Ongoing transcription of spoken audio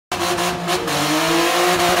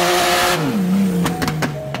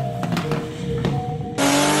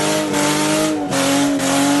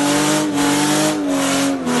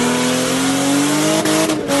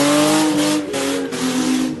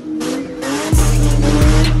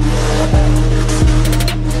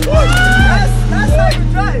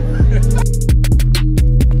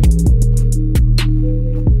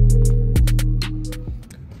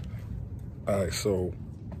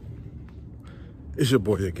It's your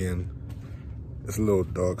boy again. It's a little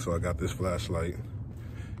dark, so I got this flashlight.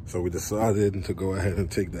 So we decided to go ahead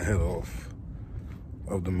and take the head off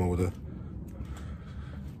of the motor.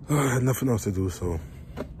 I had nothing else to do, so.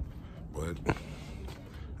 But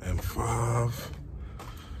M5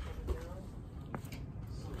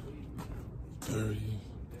 30.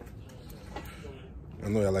 I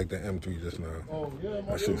know I like the M3 just now. Oh, yeah,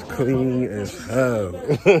 that shit's clean as hell.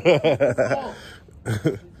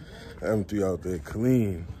 M3 out there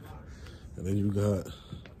clean. And then you got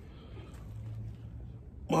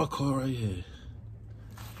my car right here.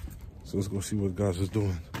 So let's go see what guys is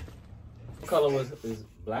doing. What color is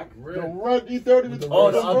black? Red. The red E30 with the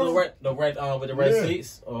red with the red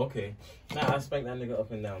seats. Oh, okay. Nah, I spank that nigga up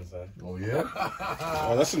and down, son. Oh yeah.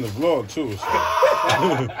 Oh, that's in the vlog too. So.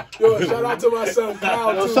 Yo, shout out to my son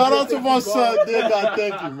Kyle. Yo, shout out to my son. Dear God,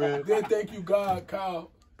 thank you, man. Dear, thank you, God, Kyle.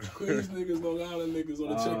 Queens niggas, Long Island niggas on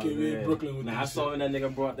the check-in in Brooklyn with I saw when that nigga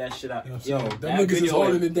brought that shit out. Yo, them niggas is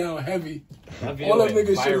holding it down heavy. All them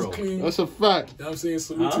niggas shit is clean. That's a fact. You know what I'm saying?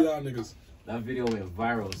 Salute to y'all niggas. That video went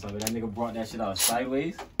viral, son. That nigga brought that shit out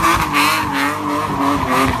sideways.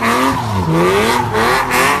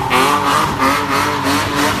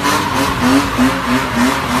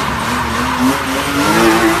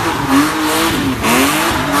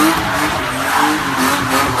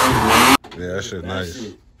 Yeah, that shit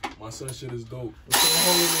nice. My son shit is dope.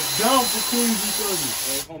 Holding it down for Queens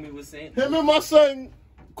V30. Homie was saying. Him and my son,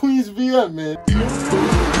 Queens VM, man.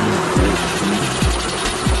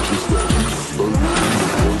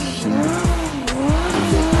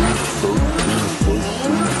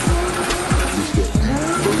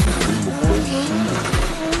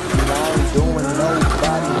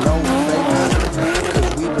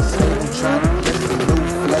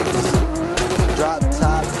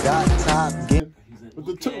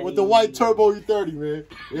 With the white turbo E30, man.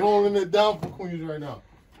 They holding it down for Queens right now.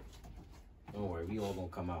 Don't worry, we all gonna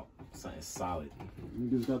come out something solid.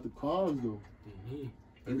 Niggas got the cars though.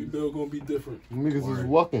 Every bill gonna be different. Niggas is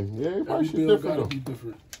walking. Yeah, every bill gotta be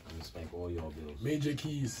different. I'm gonna spank all y'all bills. Major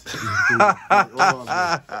keys.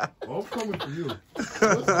 I'm coming for you.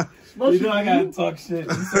 You know I gotta talk shit,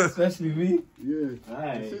 especially me. Yeah.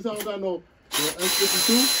 Alright. Since I don't got no S52,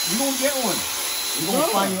 you gonna get one. You gonna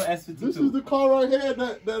find your S52. This is the car right here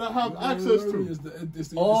that I have access to.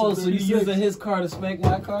 So you using his car to spank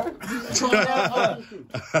my car?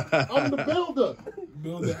 I'm the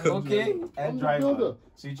builder. Okay, and driver. Builder.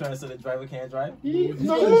 So you trying to say the driver can't drive? He's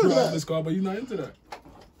not into that. This car, but you're not into that.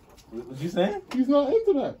 What you saying? He's not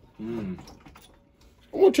into that.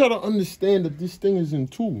 I want y'all to understand that this thing is in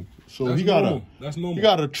two. So That's he got normal. That's normal. He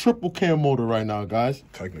got a triple cam motor right now, guys.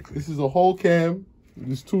 Technically. This is a whole cam.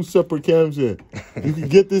 There's two separate cams here. You can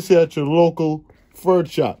get this here at your local Ford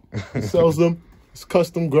shop. It sells them. It's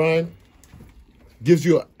custom grind. Gives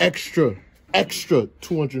you an extra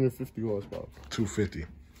 250 horsepower. 250.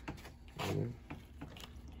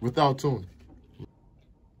 Without tuning.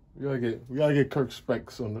 We gotta get Kirk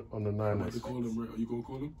specs on the 9X. You gonna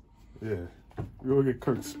call him? Yeah. We gotta get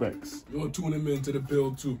Kirk specs. You gonna tune him into the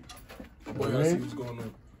build too. Boy, I see what's going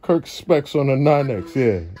on. Kirk specs on the 9X,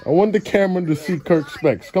 yeah. I want the camera to see Kirk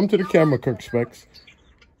specs. Come to the camera, Kirk specs.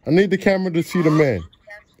 I need the camera to see the man.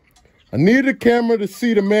 I need the camera to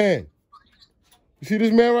see the man. You see this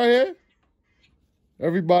man right here?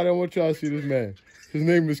 Everybody, I want y'all to see this man. His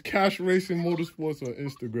name is Cash Racing Motorsports on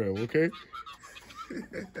Instagram, okay?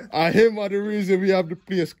 Him are the reason we have the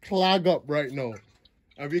place clog up right now.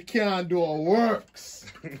 And we can't do our works.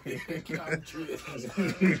 And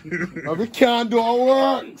we can't do our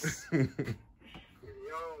works.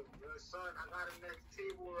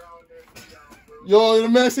 Yo, the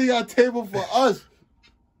man say he got a table for us.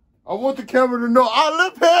 I want the camera to know I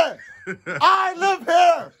live here. I live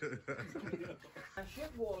here.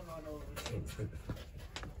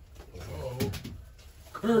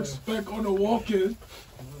 Kirk spec on the walk-in.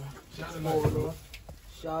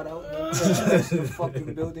 Shout out to the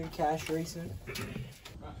fucking building, Cash Racing.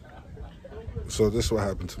 So this is what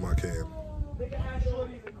happened to my cam.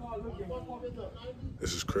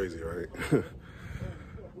 This is crazy, right?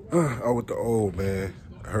 I with the old man.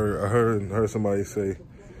 I heard somebody say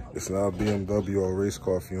it's not a BMW or a race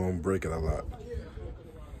car if you don't break it a lot.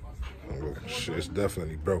 Shit, it's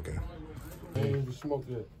definitely broken. I ain't even smoked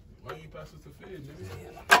yet. Why you pass it to Fade, nigga?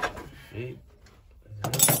 Fade.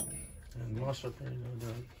 And Marshall thing,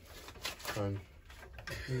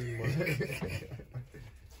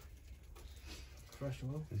 Fresh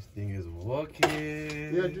one. This thing is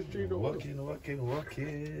walking. Yeah, just treat it walking.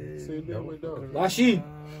 Same that way down. Rashid,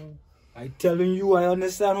 I telling you, I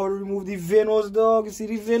understand how to remove the venos, dog. You see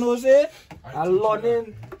the venos here? I load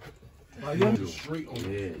in. Straight on.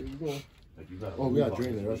 Yeah. Oh, we got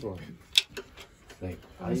drained. That's why. Like,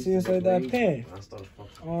 I see it's like that pen. I started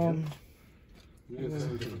fucking. Yeah, it's a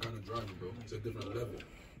different kind of driving, bro. It's a different level.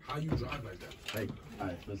 How you drive like that? Like,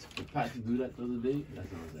 alright, for Pat to do that the other day, that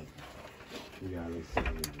sounds like we gotta like sit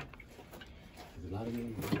with it. There's a lot of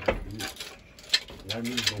niggas gonna do it. A lot of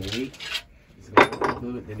niggas gonna wait. It's gonna do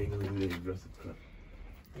it, then they're gonna do the aggressive cut.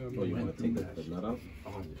 Oh, you want to take that nut out?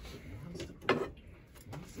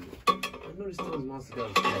 I noticed those monster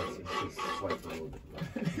guys just swipe a little bit.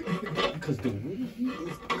 Because the way he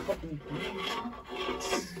is cutting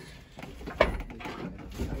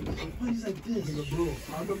he's like this. Bro,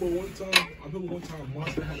 I remember one time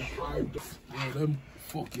Monster had a high. Bro, them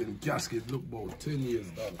fucking gaskets look about 10 years,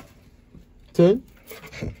 dog. 10?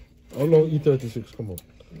 How long E36 come up?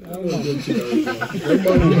 Them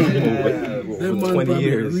man 20 probably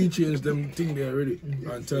years. rechanged them thing there already.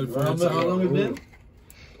 Until How long it been?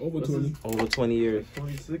 Over 20. Over 20 years.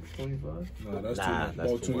 26, 25? Nah, that's Nah, too much.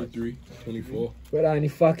 that's About too 23, 24. Where any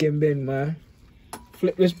fucking bin, man?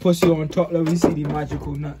 Flip this pussy on top, let me see the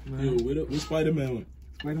magical nut, man. Yo, where Spider-Man went?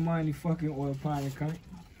 Spider-Man, the fucking oil pan, you can't.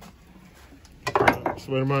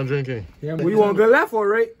 Spider-Man drinking. Yeah, but you want to go left or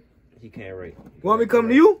right? He can't rate. Want me to come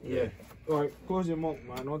to you? Yeah. Alright, close your mouth,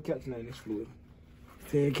 man. Don't catch nothing in this fluid.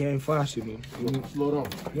 Fair can't fast you, man. Slow down.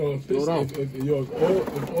 Yo, if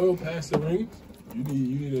oil pass the ring, you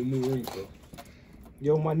need a new ring, bro.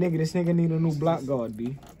 Yo, my nigga, this nigga need a new block guard,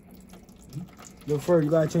 B. Yo, first, you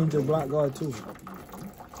gotta change your block guard, too.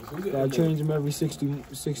 You gotta change them every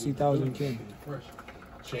 60,000 K. Fresh.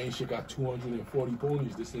 Chain shit got 240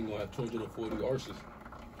 ponies. This thing gonna have 240 horses.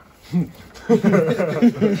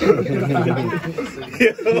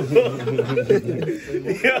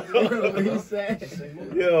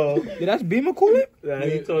 Yo. Yeah, that's Beamer cooling? Nah,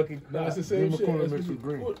 he talking. Nah, it's the same shit. Cooler That's mixed what with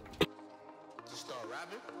green. you- Start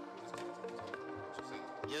rapping?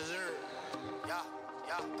 Yes, sir. Yeah.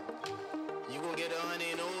 You gon' get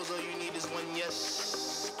 100 O's, all you need is one yes.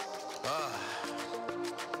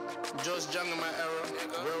 Just young in my era,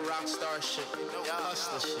 real rock star shit,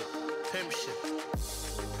 hustler shit, pimp shit.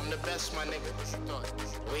 I'm the best, my nigga.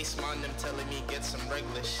 Waste on them telling me get some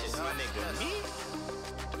regular shit, my nigga. Me?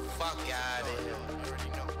 Fuck out of here.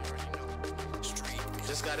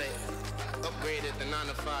 Just gotta upgrade it to 9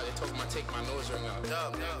 to 5. They told me I take my nose ring out.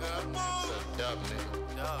 Dub, nigga. So dub, nigga.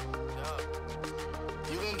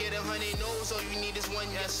 You gon' get 100 no's, all you need is one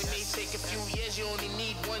yes. It may take a few years, you only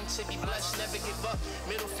need one to be blessed. Never give up,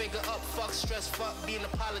 middle finger up, fuck stress, fuck being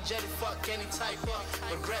apologetic, fuck any type of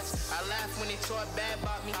regrets. I laugh when they talk bad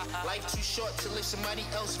about me. Life too short to live somebody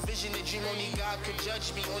else's vision and dream. Only God could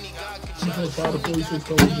judge me, only God could judge me. Only God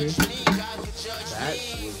could judge me, God could judge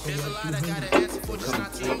me. There's a lot I gotta answer for, just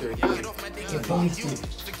not to you. Get off my dick and call you.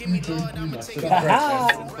 Forgive me, Lord, I'ma take it.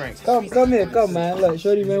 Come here, come, man. Look,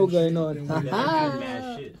 shorty, man, what's going on?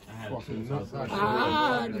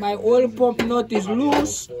 My oil pump nut is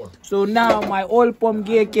loose, so now my oil pump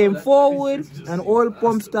gear came forward and oil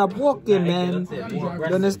pump stopped working, man.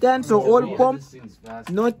 You understand? So oil pump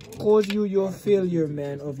not cause you your failure,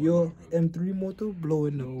 man, of your M3 motor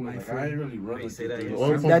blowing up, my friend.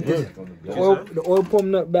 The oil pump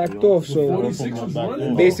nut backed off, so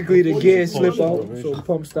basically the gear slip out, so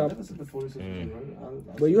pump stop.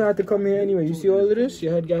 But you had to come here anyway. You see all of this?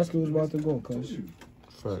 Your head gasket was about to go, cuz.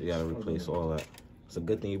 So you gotta replace all that. It's a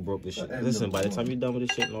good thing you broke this shit. Listen, by the time you're done with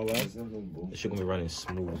this shit and all that, this shit gonna be running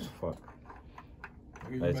smooth as fuck.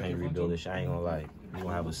 By the time you rebuild this shit, I ain't gonna lie. You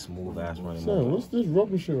gonna have a smooth ass running motor. What's this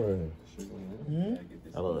rubber shit right here?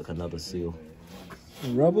 That look like another seal.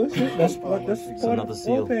 Rubber shit? That's part another of the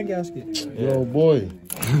seal. oil pan gasket. Yo, boy.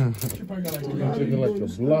 Checking like the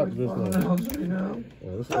block just now.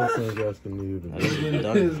 Yeah, this oil pan gasket needed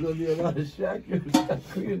There's gonna be a lot of shackers.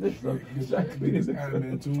 Clean this up. This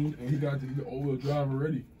admin tune, and he got the all-wheel drive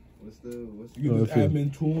already. What's the You get this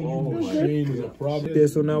admin tune, the chain is a problem. Yeah,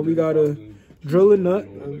 so now we gotta drill a nut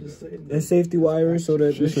and safety wires so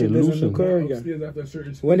that this shit doesn't occur again.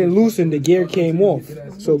 When it loosened, the gear came off.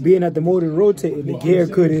 So being that the motor rotated, the gear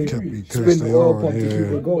couldn't spin the oil pump to keep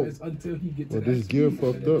it going. Well, this gear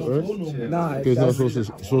fucked up, right? Nah, It's not that's,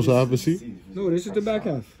 supposed to have a seat? no, this is the back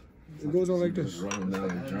half. It goes on like this. You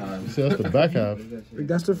see, that's the back half.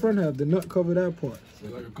 That's the front half. The nut cover that part.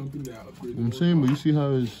 I'm saying, but you see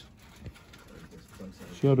how his...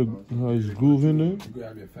 See how his groove in there? You could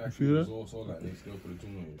have your factory feel that? results, all that, and still put a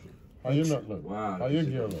tune on your shit. How your nut look? Wow. How your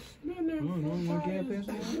gear look? No.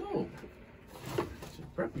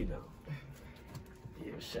 Preppy now.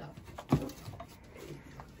 Yeah, shop.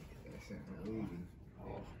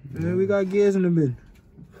 Man, we got gears in the bin.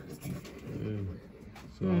 Yeah.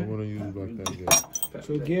 So I want to use like that gear.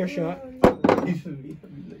 So gear shot.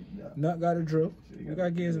 Not got a drill. We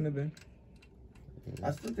got gears in the bin.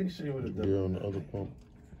 I still think Shane would have done Gear on the other pump.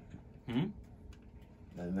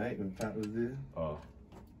 That night when Pat was there. Oh.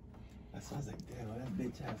 I was like, damn, why that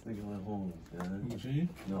bitch ass nigga went home, man? Machine?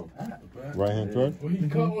 No, Pat. Right hand thread? Well, he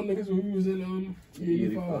caught on niggas when we was in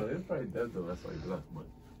E35. It's probably dead though. That's like left, but.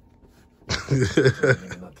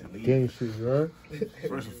 Gang shit, right?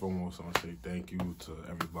 First and foremost, I want to say thank you to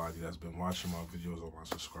everybody that's been watching my videos, all my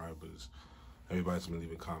subscribers, everybody that's been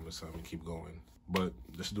leaving comments, so I can keep going. But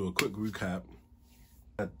let's do a quick recap.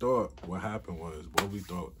 I thought what happened was, what we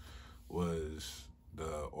thought was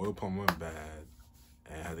the oil pump went bad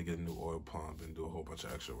and had to get a new oil pump and do a whole bunch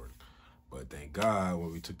of extra work. But thank God,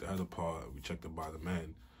 when we took the head apart, we checked the bottom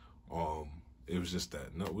end, it was just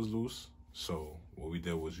that nut was loose. So what we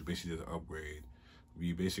did was we basically did an upgrade.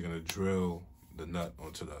 We basically gonna drill the nut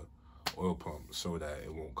onto the oil pump so that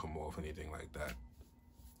it won't come off, anything like that.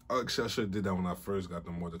 Actually, I should have did that when I first got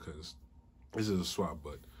the motor, because this is a swap,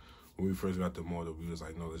 but when we first got the motor, we was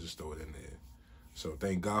like, no, let's just throw it in there. So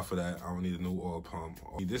thank God for that. I don't need a new oil pump.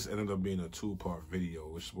 This ended up being a 2-part video.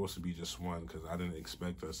 It was supposed to be just one, because I didn't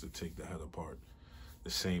expect us to take the head apart the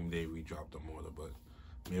same day we dropped the motor, but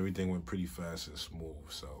I mean, everything went pretty fast and smooth,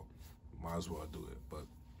 so might as well do it. But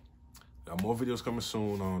got more videos coming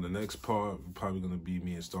soon. On the next part, probably gonna be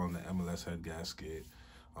me installing the MLS head gasket.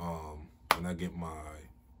 When I get my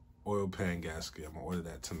oil pan gasket, I'm gonna order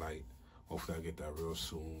that tonight. Hopefully I get that real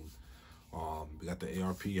soon. We got the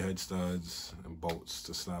ARP head studs and bolts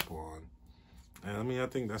to slap on. And I mean, I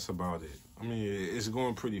think that's about it. I mean, it's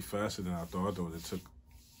going pretty faster than I thought, though. It took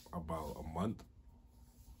about a month.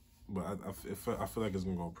 But I feel like it's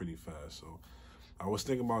gonna go pretty fast, so I was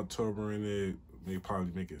thinking about turboing it, maybe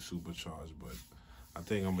probably make it supercharged, but I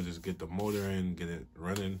think I'm gonna just get the motor in, get it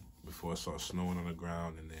running before it starts snowing on the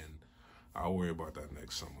ground, and then I'll worry about that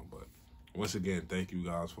next summer. But once again, thank you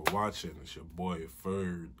guys for watching. It's your boy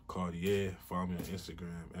Ferd Cartier. Follow me on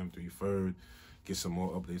Instagram, M3Ferd. Get some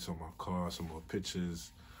more updates on my car, some more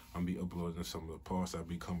pictures. I'm be uploading some of the parts that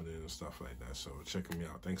be coming in and stuff like that. So check me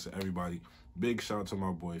out. Thanks to everybody. Big shout out to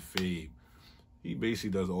my boy Fabe. He basically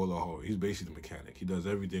does all the whole. He's basically the mechanic. He does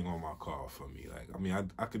everything on my car for me. Like, I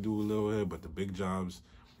mean, I could do a little here, but the big jobs,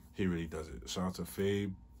 he really does it. Shout out to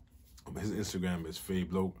Fabe. His Instagram is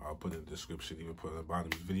FabeLoke. I'll put it in the description, even put it at the bottom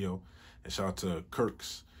of the video. And shout out to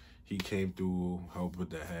Kirks. He came through, helped with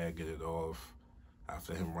the head, get it off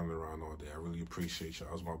after him running around all day. I really appreciate y'all.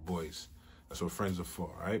 Those my boys. That's what friends are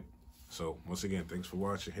for, all right? So, once again, thanks for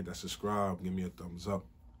watching. Hit that subscribe. Give me a thumbs up.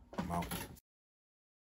 I'm out.